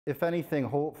if anything,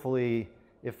 hopefully,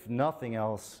 if nothing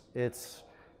else, it's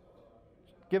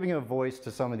giving a voice to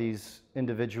some of these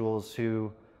individuals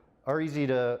who are easy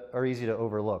to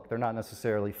overlook. They're not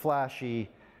necessarily flashy.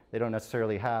 They don't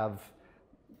necessarily have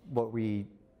what we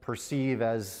perceive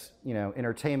as, you know,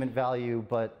 entertainment value,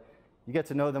 but you get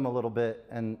to know them a little bit,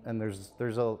 and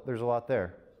there's a lot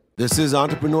there. This is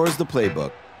Entrepreneurs the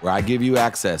Playbook, where I give you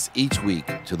access each week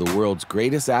to the world's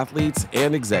greatest athletes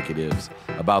and executives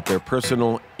about their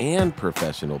personal and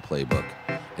professional playbook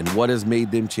and what has made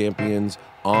them champions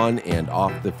on and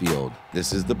off the field.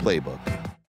 This is the Playbook.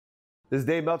 This is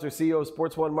Dave Meltzer, CEO of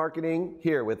Sports One Marketing,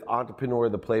 here with Entrepreneur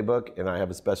the Playbook, and I have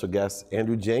a special guest,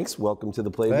 Andrew Jenks. Welcome to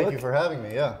the Playbook. Thank you for having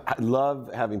me, yeah. I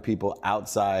love having people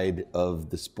outside of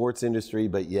the sports industry,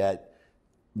 but yet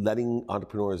letting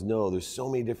entrepreneurs know there's so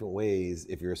many different ways,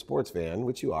 if you're a sports fan,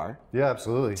 which you are. Yeah,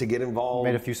 absolutely. To get involved.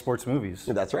 Made a few sports movies.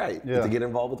 That's right. Yeah. To get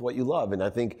involved with what you love. And I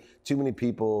think too many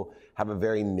people have a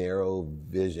very narrow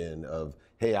vision of,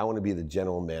 hey, I want to be the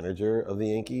general manager of the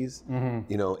Yankees. Mm-hmm.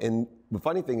 You know, and the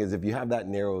funny thing is, if you have that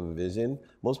narrow of a vision,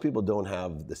 most people don't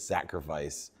have the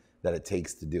sacrifice that it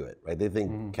takes to do it, right? They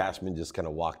think Cashman just kind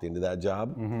of walked into that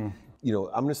job. Mm-hmm. You know,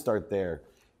 I'm going to start there.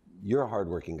 You're a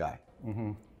hardworking guy.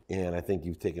 Mm-hmm. And I think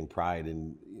you've taken pride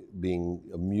in being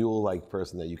a mule-like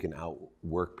person that you can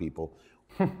outwork people.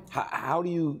 How do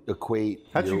you equate?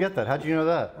 How'd you get that? How'd you know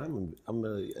that? I'm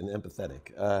an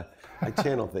empathetic. I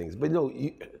channel things, but no,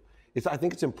 I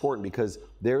think it's important because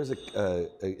there's an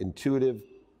intuitive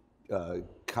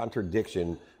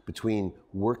contradiction between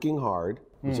working hard,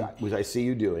 which I see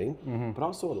you doing, but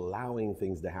also allowing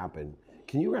things to happen.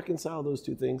 Can you reconcile those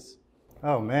two things?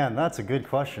 Oh man, that's a good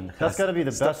question. That's got to be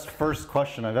the best first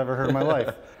question I've ever heard in my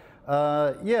life.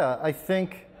 Yeah, I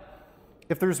think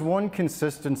if there's one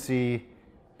consistency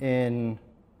in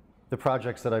the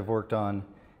projects that I've worked on,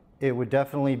 it would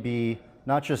definitely be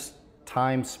not just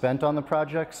time spent on the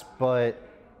projects, but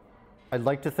I'd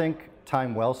like to think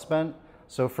time well spent.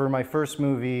 So for my first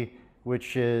movie,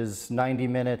 which is 90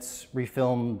 minutes,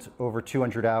 refilmed over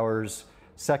 200 hours,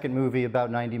 second movie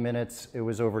about 90 minutes, it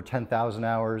was over 10,000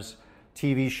 hours.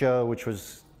 TV show, which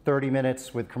was 30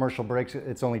 minutes with commercial breaks,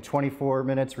 it's only 24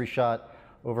 minutes, reshot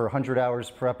over 100 hours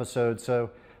per episode. So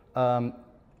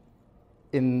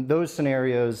in those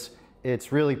scenarios,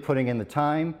 it's really putting in the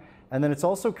time. And then it's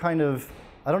also kind of,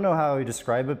 I don't know how I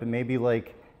describe it, but maybe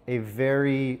like a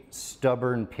very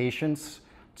stubborn patience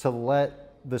to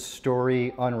let the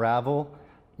story unravel.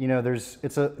 You know,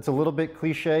 it's a little bit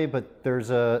cliche, but there's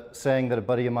a saying that a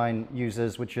buddy of mine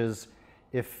uses, which is,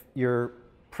 if your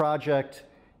project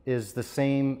is the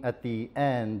same at the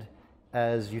end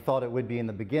as you thought it would be in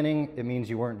the beginning, it means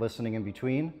you weren't listening in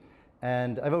between.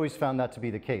 And I've always found that to be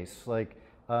the case. Like,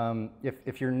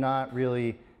 if you're not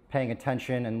really paying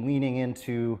attention and leaning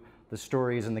into the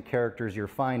stories and the characters you're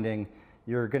finding,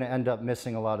 you're going to end up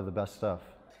missing a lot of the best stuff.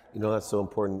 You know, that's so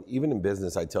important. Even in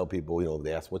business, I tell people, you know,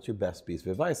 they ask, what's your best piece of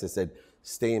advice? I said,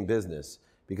 stay in business.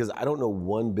 Because I don't know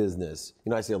one business, you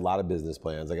know, I see a lot of business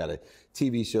plans. I got a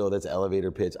TV show that's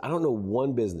elevator pitch. I don't know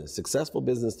one business, successful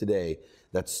business today,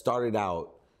 that started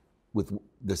out with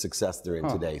the success they're in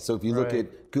today. So if you look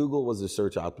at Google was a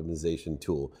search optimization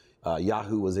tool.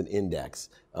 Yahoo was an index.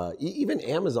 Even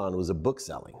Amazon was a book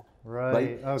selling.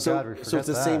 Right. Oh, so, God, we forget so it's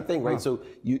the that. same thing, right? So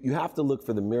you have to look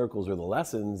for the miracles or the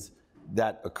lessons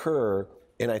that occur.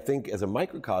 And I think as a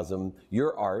microcosm,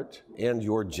 your art and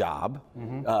your job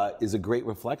is a great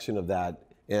reflection of that.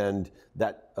 And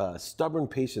that stubborn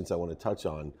patience I want to touch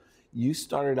on. You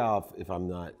started off, if I'm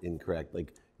not incorrect,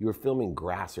 like you were filming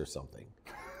grass or something.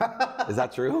 Is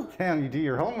that true? Damn, you do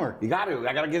your homework. You got to.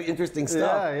 I got to get interesting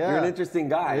stuff. Yeah. You're an interesting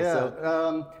guy.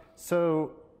 Yeah.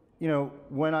 So, you know,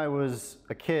 when I was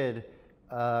a kid,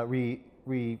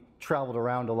 we traveled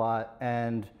around a lot,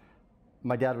 and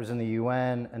my dad was in the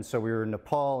UN, and so we were in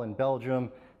Nepal and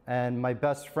Belgium, and my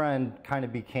best friend kind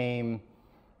of became,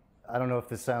 I don't know if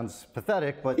this sounds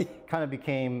pathetic, but kind of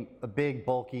became a big,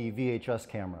 bulky VHS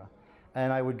camera.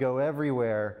 And I would go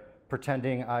everywhere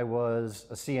pretending I was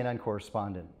a CNN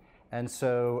correspondent. And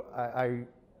so I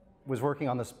was working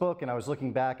on this book, and I was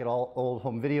looking back at all old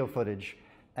home video footage,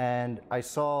 and I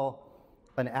saw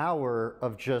an hour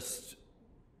of just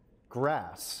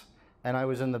grass. And I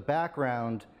was in the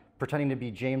background pretending to be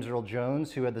James Earl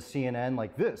Jones, who had the CNN,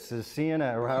 like, this is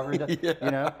CNN, or however he does, you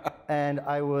know? And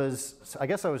I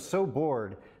guess I was so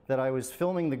bored that I was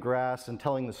filming the grass and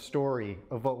telling the story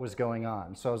of what was going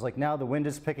on. So I was like, now the wind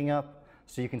is picking up,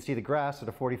 so you can see the grass at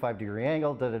a 45-degree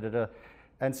angle, da-da-da-da.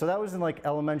 And so that was in like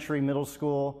elementary, middle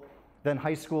school. Then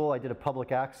high school, I did a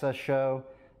public access show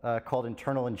called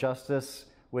Internal Injustice,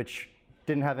 which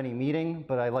didn't have any meaning,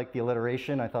 but I liked the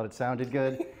alliteration. I thought it sounded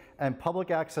good. And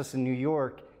public access in New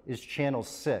York is Channel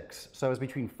 6. So I was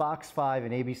between Fox 5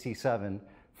 and ABC 7,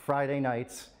 Friday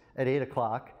nights at 8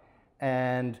 o'clock.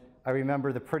 And I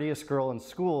remember the prettiest girl in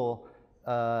school,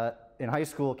 in high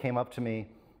school, came up to me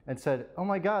and said, "Oh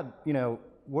my God, you know,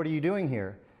 what are you doing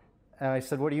here?" And I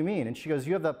said, "What do you mean?" And she goes,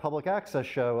 "You have that public access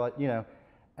show, you know."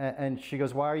 And she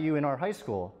goes, "Why are you in our high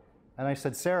school?" And I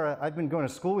said, "Sarah, I've been going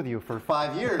to school with you for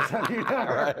 5 years.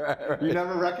 You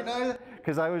never recognized it?"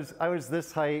 Because I was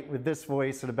this height with this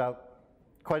voice and about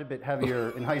quite a bit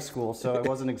heavier in high school, so I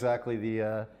wasn't exactly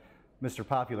the Mr.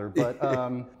 Popular.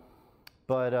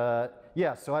 But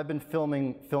yeah, so I've been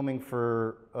filming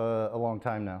for a long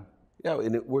time now. Yeah,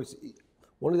 and it works.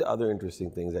 One of the other interesting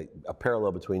things, a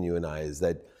parallel between you and I, is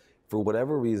that for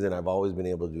whatever reason, I've always been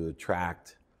able to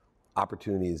attract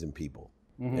opportunities in people.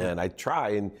 And I try,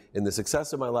 and in the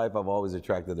success of my life, I've always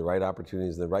attracted the right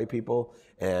opportunities and the right people.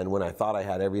 And when I thought I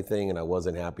had everything and I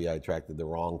wasn't happy, I attracted the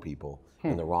wrong people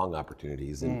and the wrong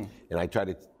opportunities. And I try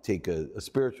to take a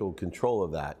spiritual control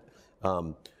of that.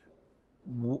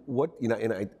 What, you know,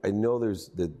 and I know there's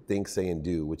the think, say, and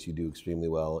do, which you do extremely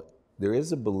well. There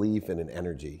is a belief and an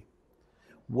energy.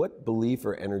 What belief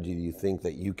or energy do you think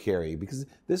that you carry? Because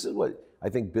this is what I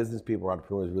think business people or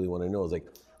entrepreneurs really want to know is like,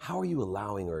 how are you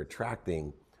allowing or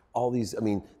attracting all these, I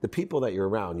mean, the people that you're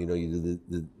around, you know, you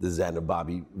do the Zen of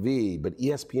Bobby V, but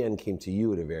ESPN came to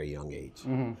you at a very young age,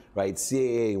 right?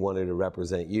 CAA wanted to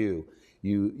represent you.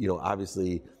 You know,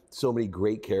 obviously so many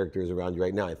great characters around you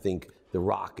right now. I think The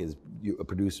Rock is a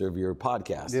producer of your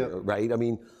podcast, right? I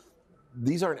mean,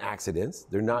 these aren't accidents.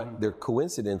 They're not, they're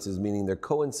coincidences, meaning they're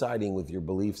coinciding with your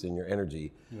beliefs and your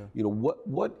energy. You know,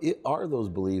 what are those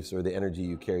beliefs or the energy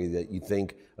you carry that you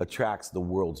think attracts the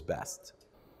world's best?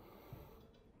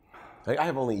 I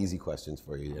have only easy questions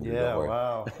for you, Andrew. Yeah,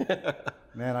 wow.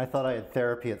 Man, I thought I had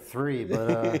therapy at 3, but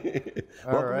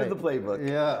welcome to the playbook.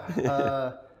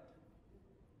 Yeah.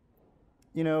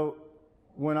 You know,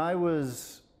 when I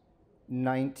was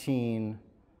 19,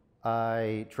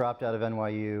 I dropped out of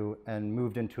NYU and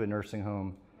moved into a nursing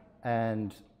home.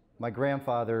 And my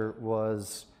grandfather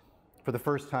was, for the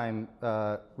first time,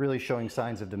 really showing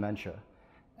signs of dementia.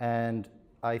 And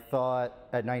I thought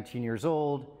at 19 years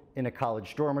old, in a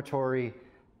college dormitory,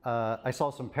 I saw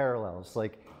some parallels.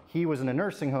 Like, he was in a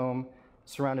nursing home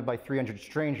surrounded by 300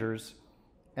 strangers,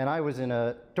 and I was in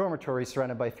a dormitory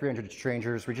surrounded by 300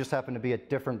 strangers. We just happened to be at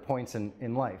different points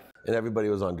in life. And everybody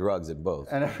was on drugs at both.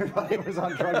 And everybody was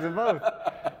on drugs at both.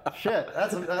 Shit,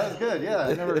 that's good. Yeah,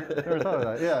 I never thought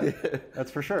of that. Yeah,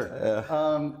 that's for sure. Yeah.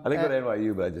 I didn't go to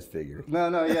NYU, but I just figured.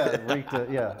 No,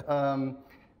 yeah,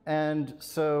 and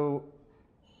so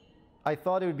I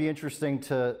thought it would be interesting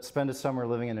to spend a summer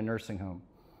living in a nursing home.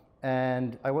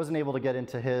 And I wasn't able to get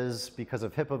into his because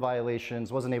of HIPAA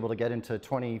violations, wasn't able to get into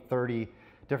 20, 30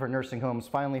 different nursing homes.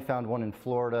 Finally found one in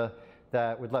Florida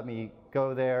that would let me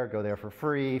go there for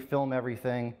free, film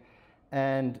everything.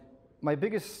 And my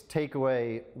biggest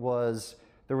takeaway was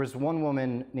there was one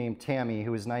woman named Tammy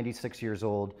who was 96 years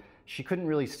old. She couldn't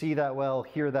really see that well,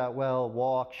 hear that well,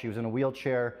 walk. She was in a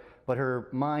wheelchair, but her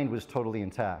mind was totally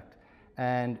intact.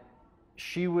 And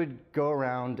she would go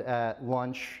around at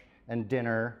lunch and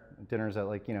dinner. Dinner's at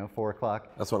 4 o'clock.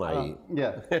 That's when I eat.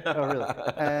 Yeah. Oh, really?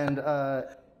 And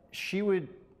she would,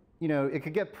 it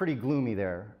could get pretty gloomy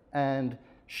there. And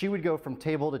she would go from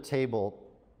table to table.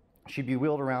 She'd be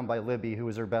wheeled around by Libby, who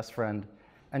was her best friend,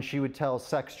 and she would tell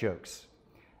sex jokes.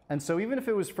 And so even if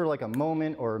it was for like a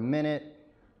moment or a minute,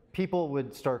 people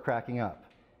would start cracking up.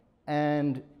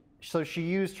 And so she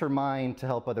used her mind to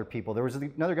help other people. There was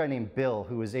another guy named Bill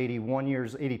who was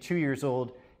 82 years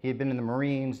old. He had been in the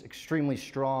Marines, extremely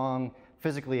strong,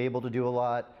 physically able to do a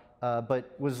lot,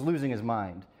 but was losing his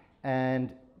mind.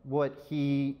 And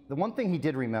the one thing he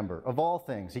did remember, of all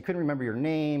things, he couldn't remember your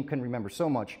name, couldn't remember so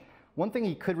much. One thing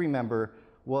he could remember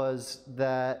was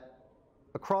that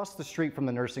across the street from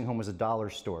the nursing home was a dollar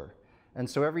store. And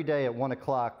so every day at 1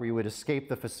 o'clock, we would escape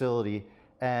the facility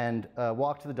and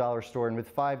walk to the dollar store, and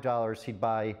with $5, he'd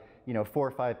buy 4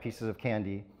 or 5 pieces of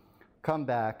candy, come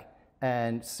back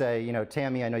and say,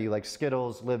 Tammy, I know you like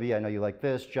Skittles, Libby, I know you like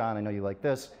this, John, I know you like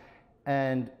this.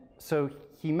 And so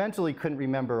he mentally couldn't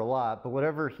remember a lot, but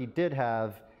whatever he did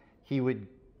have, he would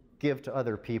give to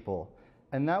other people.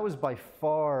 And that was by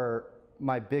far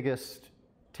my biggest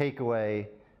takeaway,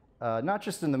 not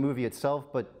just in the movie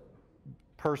itself, but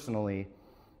personally.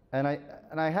 And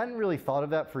I hadn't really thought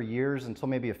of that for years until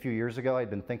maybe a few years ago.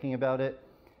 I'd been thinking about it.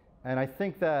 And I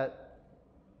think that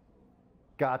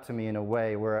got to me in a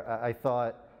way where I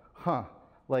thought,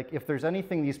 like if there's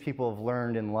anything these people have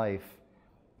learned in life,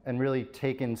 and really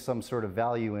taken some sort of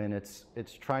value in. It's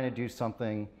trying to do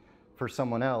something for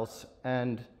someone else,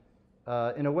 and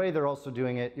in a way, you're also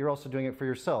doing it for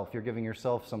yourself. You're giving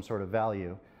yourself some sort of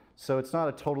value. So it's not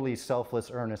a totally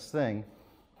selfless, earnest thing,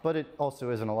 but it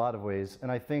also is in a lot of ways.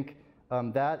 And I think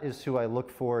that is who I look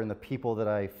for in the people that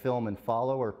I film and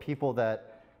follow, or people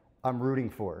that I'm rooting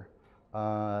for,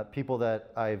 people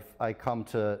that I come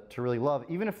to really love,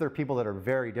 even if they're people that are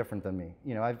very different than me.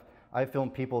 You know, I've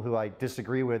filmed people who I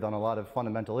disagree with on a lot of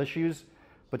fundamental issues,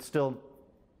 but still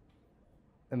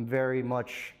am very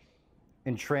much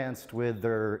entranced with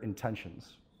their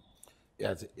intentions.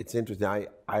 Yeah, it's interesting. I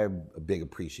am a big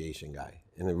appreciation guy.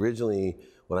 And originally,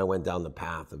 when I went down the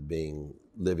path of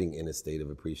living in a state of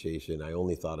appreciation, I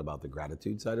only thought about the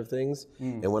gratitude side of things.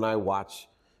 And when I watch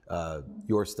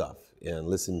your stuff and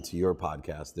listen to your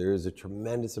podcast, there is a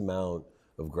tremendous amount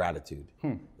of gratitude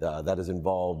that is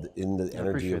involved in the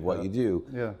energy of what you do.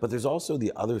 Yeah. But there's also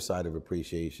the other side of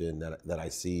appreciation that I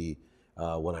see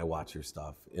when I watch your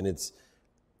stuff, and it's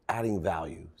adding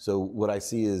value. So what I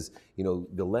see is, you know,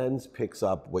 the lens picks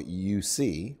up what you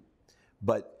see,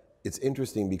 but it's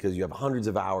interesting because you have hundreds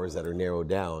of hours that are narrowed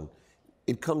down.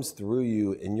 It comes through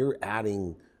you, and you're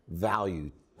adding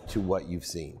value to what you've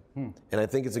seen. And I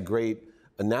think it's a great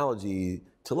analogy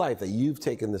to life, that you've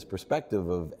taken this perspective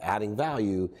of adding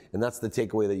value, and that's the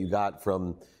takeaway that you got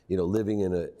from, you know, living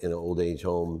in an old age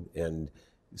home and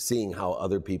seeing how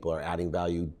other people are adding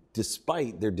value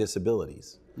despite their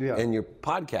disabilities. Yeah. And your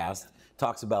podcast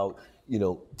talks about, you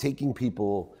know, taking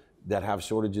people that have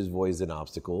shortages, voids, and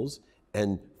obstacles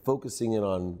and focusing in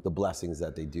on the blessings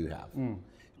that they do have.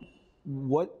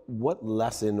 What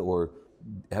lesson or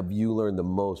have you learned the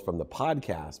most from the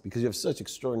podcast? Because you have such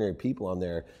extraordinary people on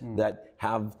there that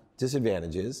have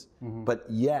disadvantages, but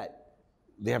yet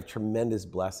they have tremendous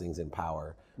blessings and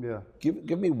power. Yeah.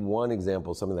 Give me one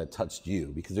example, something that touched you,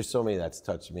 because there's so many that's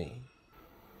touched me.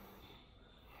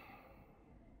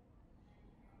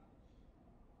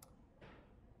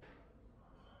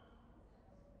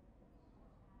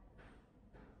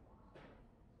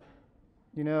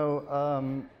 You know, I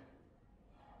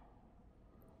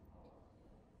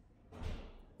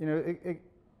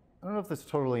don't know if this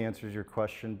totally answers your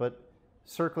question, but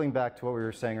circling back to what we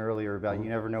were saying earlier about you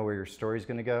never know where your story's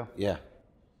going to go. Yeah.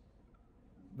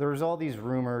 There's all these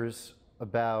rumors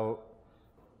about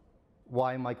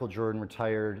why Michael Jordan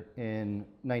retired in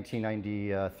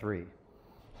 1993.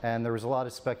 And there was a lot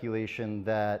of speculation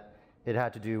that it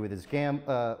had to do with his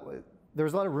there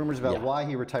was a lot of rumors about why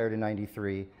he retired in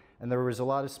 93. And there was a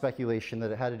lot of speculation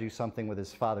that it had to do something with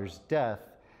his father's death.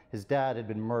 His dad had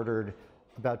been murdered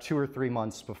about 2 or 3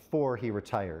 months before he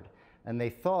retired. And they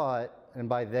thought, and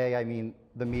by they I mean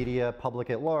the media,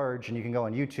 public at large, and you can go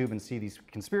on YouTube and see these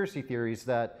conspiracy theories,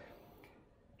 that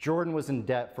Jordan was in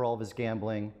debt for all of his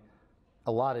gambling,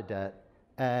 a lot of debt,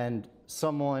 and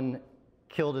someone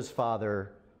killed his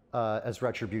father as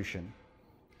retribution.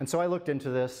 And so I looked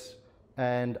into this,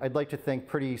 and I'd like to think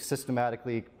pretty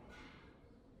systematically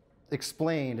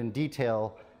explained in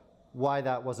detail why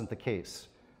that wasn't the case.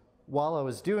 While I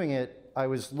was doing it, I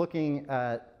was looking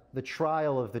at the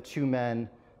trial of the 2 men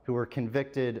who were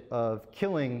convicted of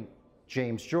killing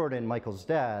James Jordan, Michael's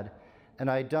dad, and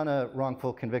I'd done a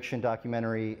wrongful conviction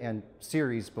documentary and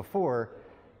series before,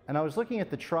 and I was looking at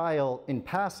the trial in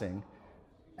passing,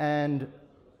 and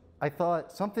I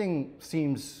thought something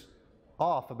seems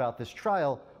off about this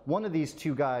trial. One of these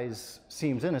 2 guys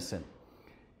seems innocent.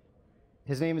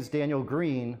 His name is Daniel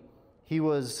Green. He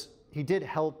did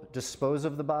help dispose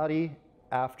of the body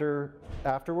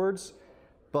afterwards,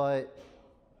 but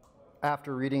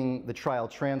after reading the trial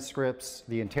transcripts,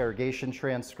 the interrogation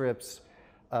transcripts,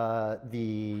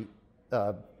 the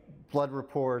blood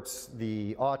reports,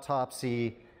 the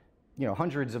autopsy, you know,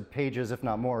 hundreds of pages, if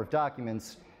not more, of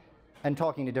documents, and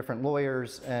talking to different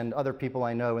lawyers and other people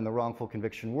I know in the wrongful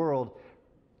conviction world,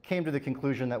 came to the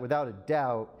conclusion that without a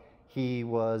doubt, he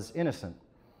was innocent.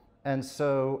 And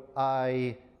so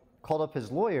I called up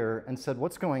his lawyer and said,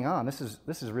 what's going on? This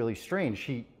is really strange.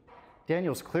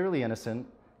 Daniel's clearly innocent.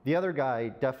 The other guy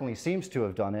definitely seems to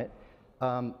have done it.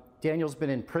 Daniel's been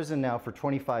in prison now for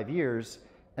 25 years,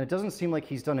 and it doesn't seem like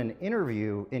he's done an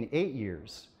interview in 8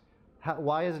 years.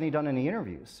 Why hasn't he done any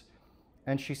interviews?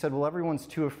 And she said, well, everyone's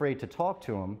too afraid to talk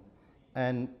to him.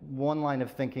 And one line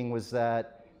of thinking was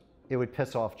that it would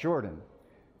piss off Jordan.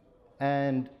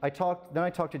 And I talked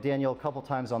to Daniel a couple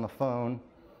times on the phone,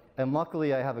 and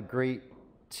luckily I have a great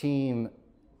team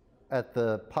at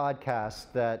the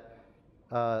podcast that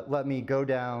let me go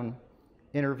down,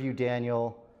 interview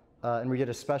Daniel, and we did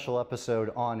a special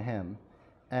episode on him.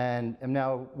 And am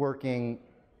now working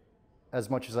as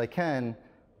much as I can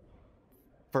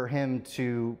for him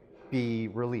to be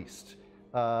released.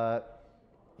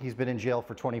 He's been in jail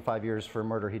for 25 years for a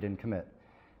murder he didn't commit.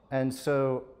 And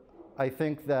so I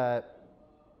think that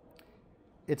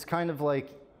it's kind of like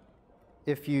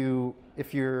if you're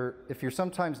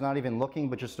sometimes not even looking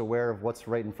but just aware of what's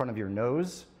right in front of your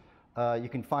nose, you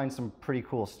can find some pretty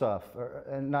cool stuff.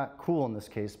 And not cool in this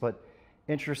case, but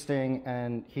interesting.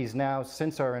 And he's now,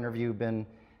 since our interview, been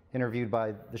interviewed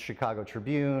by the Chicago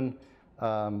Tribune,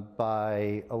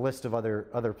 by a list of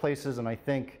other places, and I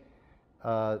think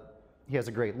he has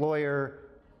a great lawyer.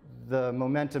 The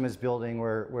momentum is building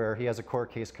where he has a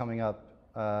court case coming up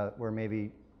where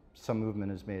maybe some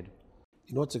movement is made.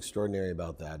 You know what's extraordinary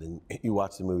about that? And you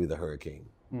watch the movie The Hurricane,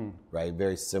 right?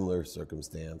 Very similar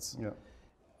circumstance. Yeah.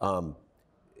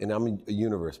 And I'm a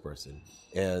universe person,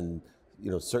 and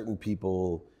certain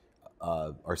people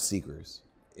are seekers,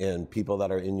 and people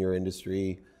that are in your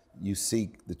industry, you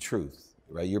seek the truth,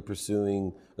 right? You're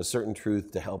pursuing a certain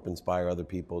truth to help inspire other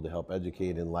people, to help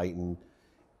educate, enlighten.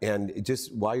 And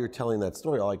just while you're telling that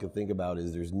story, all I can think about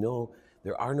is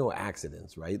there are no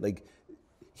accidents, right? Like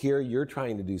here you're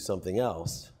trying to do something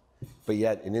else, but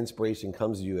yet an inspiration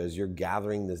comes to you as you're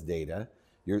gathering this data,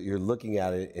 you're looking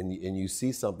at it and you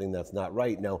see something that's not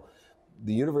right. Now,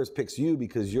 the universe picks you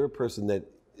because you're a person that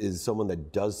is someone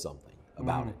that does something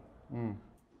about it.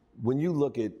 When you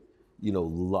look at,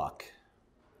 luck,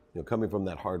 coming from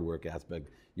that hard work aspect,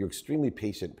 you're an extremely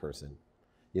patient person,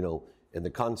 and the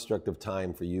construct of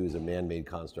time for you is a man-made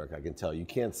construct. I can tell you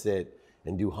can't sit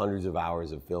and do hundreds of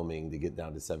hours of filming to get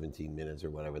down to 17 minutes or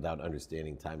whatever without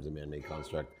understanding time's a man-made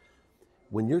construct.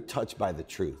 When you're touched by the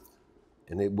truth,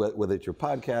 and whether it's your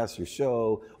podcast, your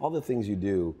show, all the things you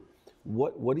do,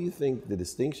 what do you think the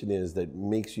distinction is that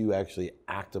makes you actually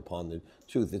act upon the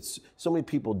truth? It's so many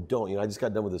people don't. I just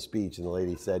got done with a speech, and the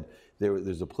lady said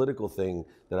there's a political thing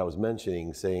that I was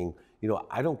mentioning, saying,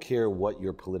 I don't care what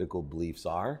your political beliefs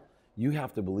are. You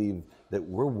have to believe that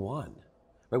we're one.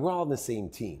 Right? We're all on the same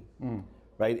team,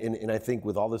 right? And I think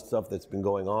with all this stuff that's been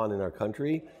going on in our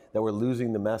country, that we're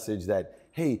losing the message that,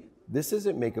 hey, this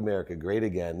isn't make America great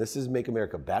again. This is make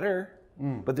America better.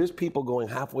 But there's people going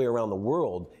halfway around the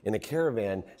world in a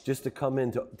caravan just to come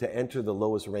in to enter the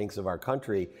lowest ranks of our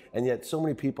country. And yet so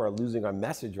many people are losing our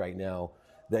message right now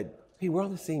that, hey, we're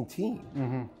on the same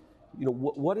team.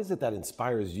 What is it that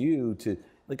inspires you to,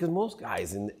 because most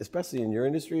guys, and especially in your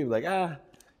industry, like, I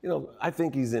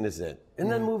think he's innocent,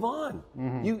 and then move on.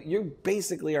 You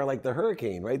basically are like the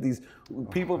Hurricane, right? These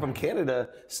people from Canada,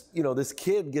 this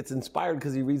kid gets inspired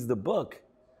because he reads the book.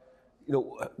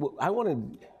 I want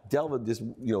to delve into this,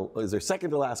 as our second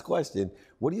to last question,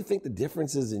 what do you think the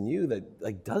difference is in you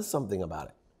that does something about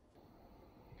it?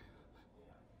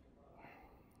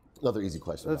 Another easy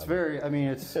question. That's very,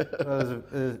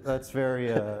 that's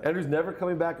very... Andrew's never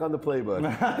coming back on the playbook.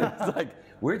 It's like,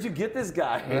 where'd you get this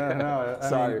guy? Yeah, no,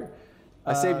 Sorry.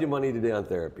 I saved you money today on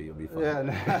therapy. You'll be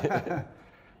fine.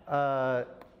 Yeah,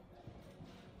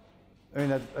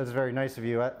 that's very nice of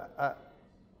you.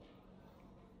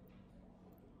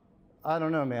 I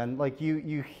don't know, man. Like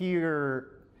you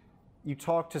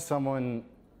talk to someone,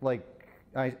 like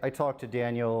I talk to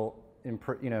Daniel,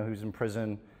 who's in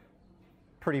prison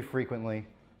pretty frequently,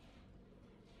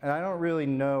 and I don't really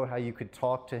know how you could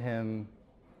talk to him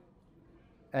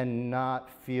and not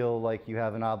feel like you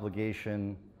have an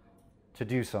obligation to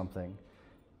do something.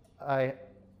 I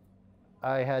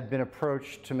had been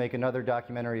approached to make another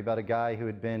documentary about a guy who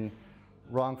had been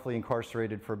wrongfully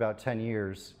incarcerated for about 10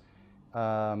 years.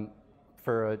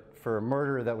 For a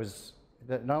murder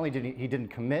that not only he didn't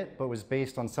commit, but was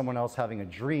based on someone else having a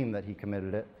dream that he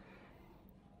committed it.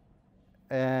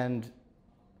 And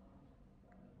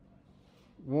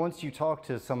once you talk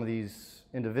to some of these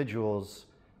individuals,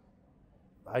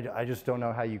 I just don't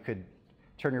know how you could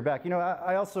turn your back.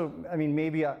 I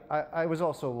was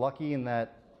also lucky in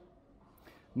that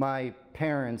my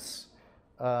parents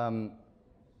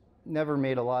never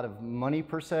made a lot of money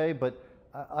per se, but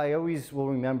I always will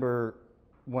remember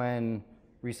when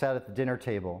we sat at the dinner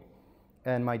table,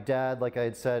 and my dad, like I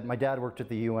had said, my dad worked at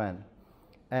the UN.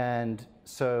 And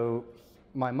so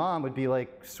my mom would be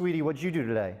like, "Sweetie, what'd you do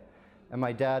today?" And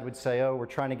my dad would say, "Oh, we're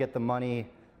trying to get the money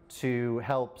to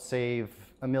help save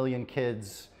 1 million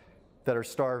kids that are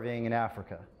starving in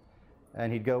Africa."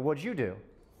 And he'd go, "What'd you do?"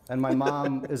 And my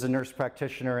mom is a nurse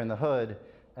practitioner in the hood,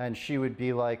 and she would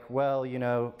be like, "Well,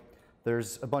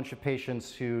 there's a bunch of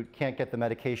patients who can't get the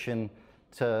medication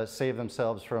to save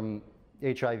themselves from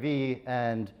HIV,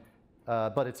 and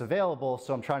but it's available,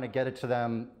 so I'm trying to get it to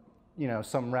them,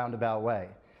 some roundabout way.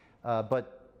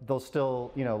 But they'll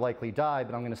still, likely die,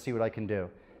 but I'm going to see what I can do."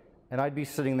 And I'd be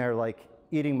sitting there like,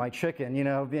 eating my chicken, you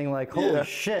know, being like, holy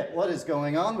shit, what is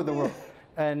going on with the world?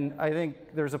 And I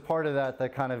think there's a part of that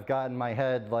that kind of got in my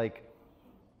head, like,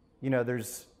 you know,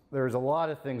 there's a lot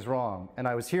of things wrong, and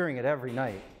I was hearing it every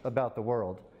night about the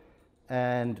world.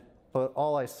 But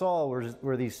all I saw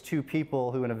were these two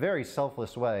people who, in a very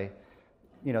selfless way,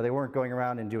 you know, they weren't going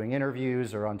around and doing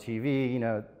interviews or on TV, you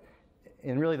know,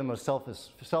 in really the most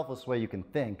selfless way you can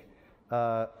think,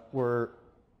 were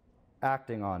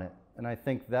acting on it. And I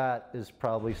think that is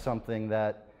probably something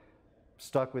that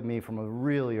stuck with me from a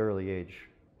really early age.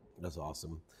 That's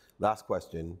awesome. Last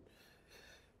question.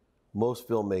 Most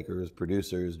filmmakers,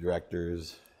 producers,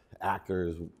 directors,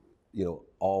 actors, you know,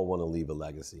 all want to leave a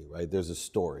legacy, right? There's a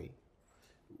story.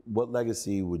 What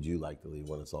legacy would you like to leave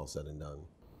when it's all said and done?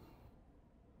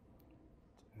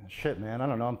 Shit, man, I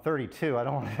don't know. I'm 32. I'm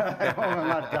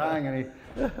not dying any.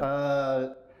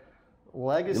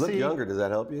 Legacy. You look younger. Does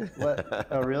that help you?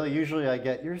 Oh, really? Usually I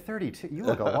get, you're 32. You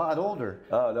look a lot older.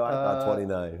 Oh, no, I thought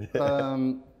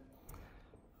 29.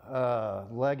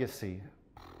 Legacy.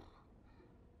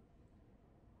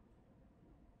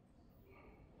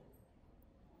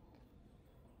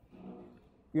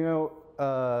 You know,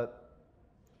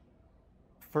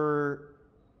 for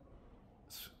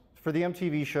the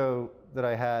MTV show that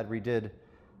I had, we did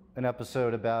a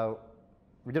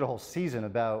whole season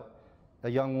about a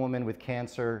young woman with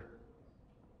cancer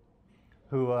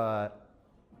who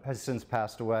has since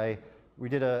passed away. We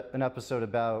did an episode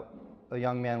about a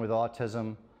young man with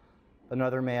autism,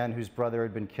 another man whose brother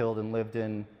had been killed and lived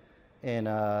in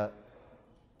a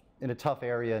tough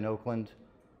area in Oakland.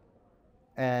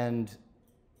 And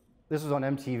this was on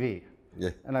MTV.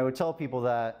 Yeah. And I would tell people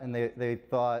that, and they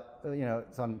thought, you know,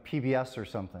 it's on PBS or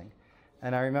something.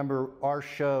 And I remember our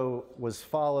show was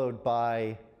followed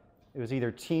by, it was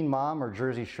either Teen Mom or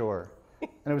Jersey Shore. And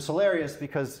it was hilarious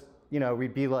because, you know,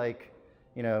 we'd be like,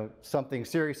 you know, something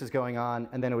serious is going on,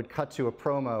 and then it would cut to a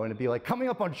promo, and it'd be like, coming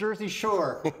up on Jersey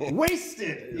Shore,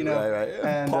 wasted, you know. Right.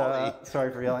 And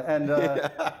sorry for yelling.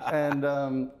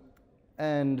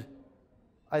 And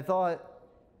I thought,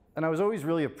 and I was always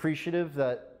really appreciative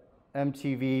that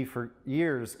MTV for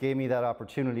years gave me that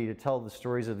opportunity to tell the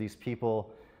stories of these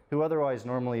people who otherwise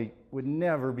normally would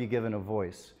never be given a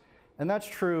voice. And that's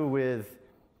true with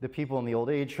the people in the old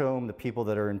age home, the people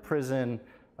that are in prison,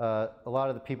 a lot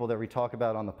of the people that we talk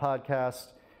about on the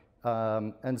podcast.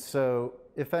 And so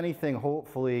if anything,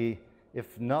 hopefully,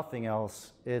 if nothing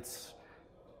else, it's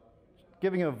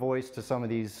giving a voice to some of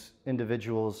these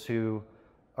individuals who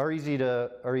are easy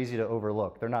to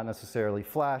overlook. They're not necessarily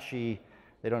flashy.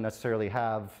 They don't necessarily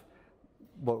have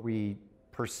what we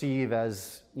perceive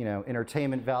as, you know,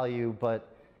 entertainment value, but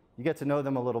you get to know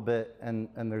them a little bit, and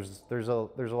there's a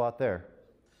lot there.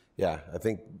 Yeah, I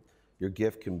think your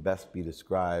gift can best be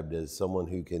described as someone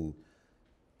who can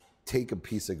take a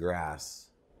piece of grass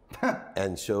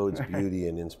and show its beauty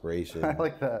and inspiration. I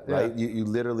like that. Yeah. Right? You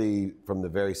literally, from the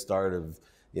very start of,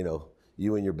 you know,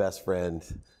 you and your best friend,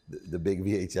 the big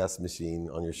VHS machine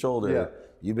on your shoulder,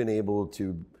 you've been able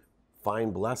to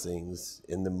find blessings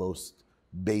in the most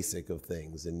basic of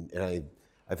things. And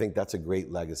I think that's a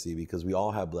great legacy, because we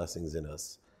all have blessings in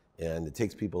us. And it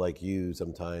takes people like you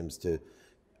sometimes to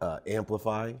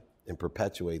amplify and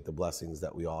perpetuate the blessings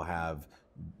that we all have,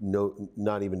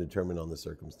 not even determined on the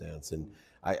circumstance. And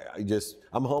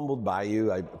I'm humbled by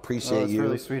you. I appreciate you. That's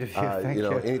really sweet of you. Thank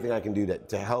you. Anything I can do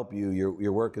to help you.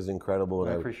 Your work is incredible,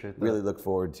 and I appreciate that. Really look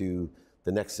forward to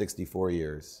the next 64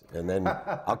 years. And then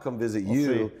I'll come visit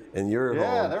you in your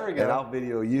home, there we go. and I'll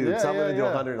video you. So I'm going to do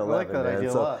 111, I like that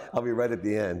idea a lot. I'll be right at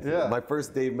the end. Yeah. My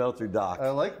first Dave Meltzer doc. I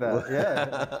like that.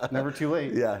 Yeah. Never too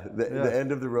late. The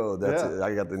end of the road. That's it.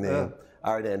 I got the name. Yeah.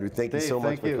 All right, Andrew. Thank you so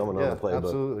much for coming on the Playbook.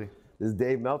 Absolutely. This is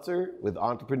Dave Meltzer with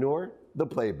Entrepreneur, the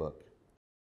Playbook.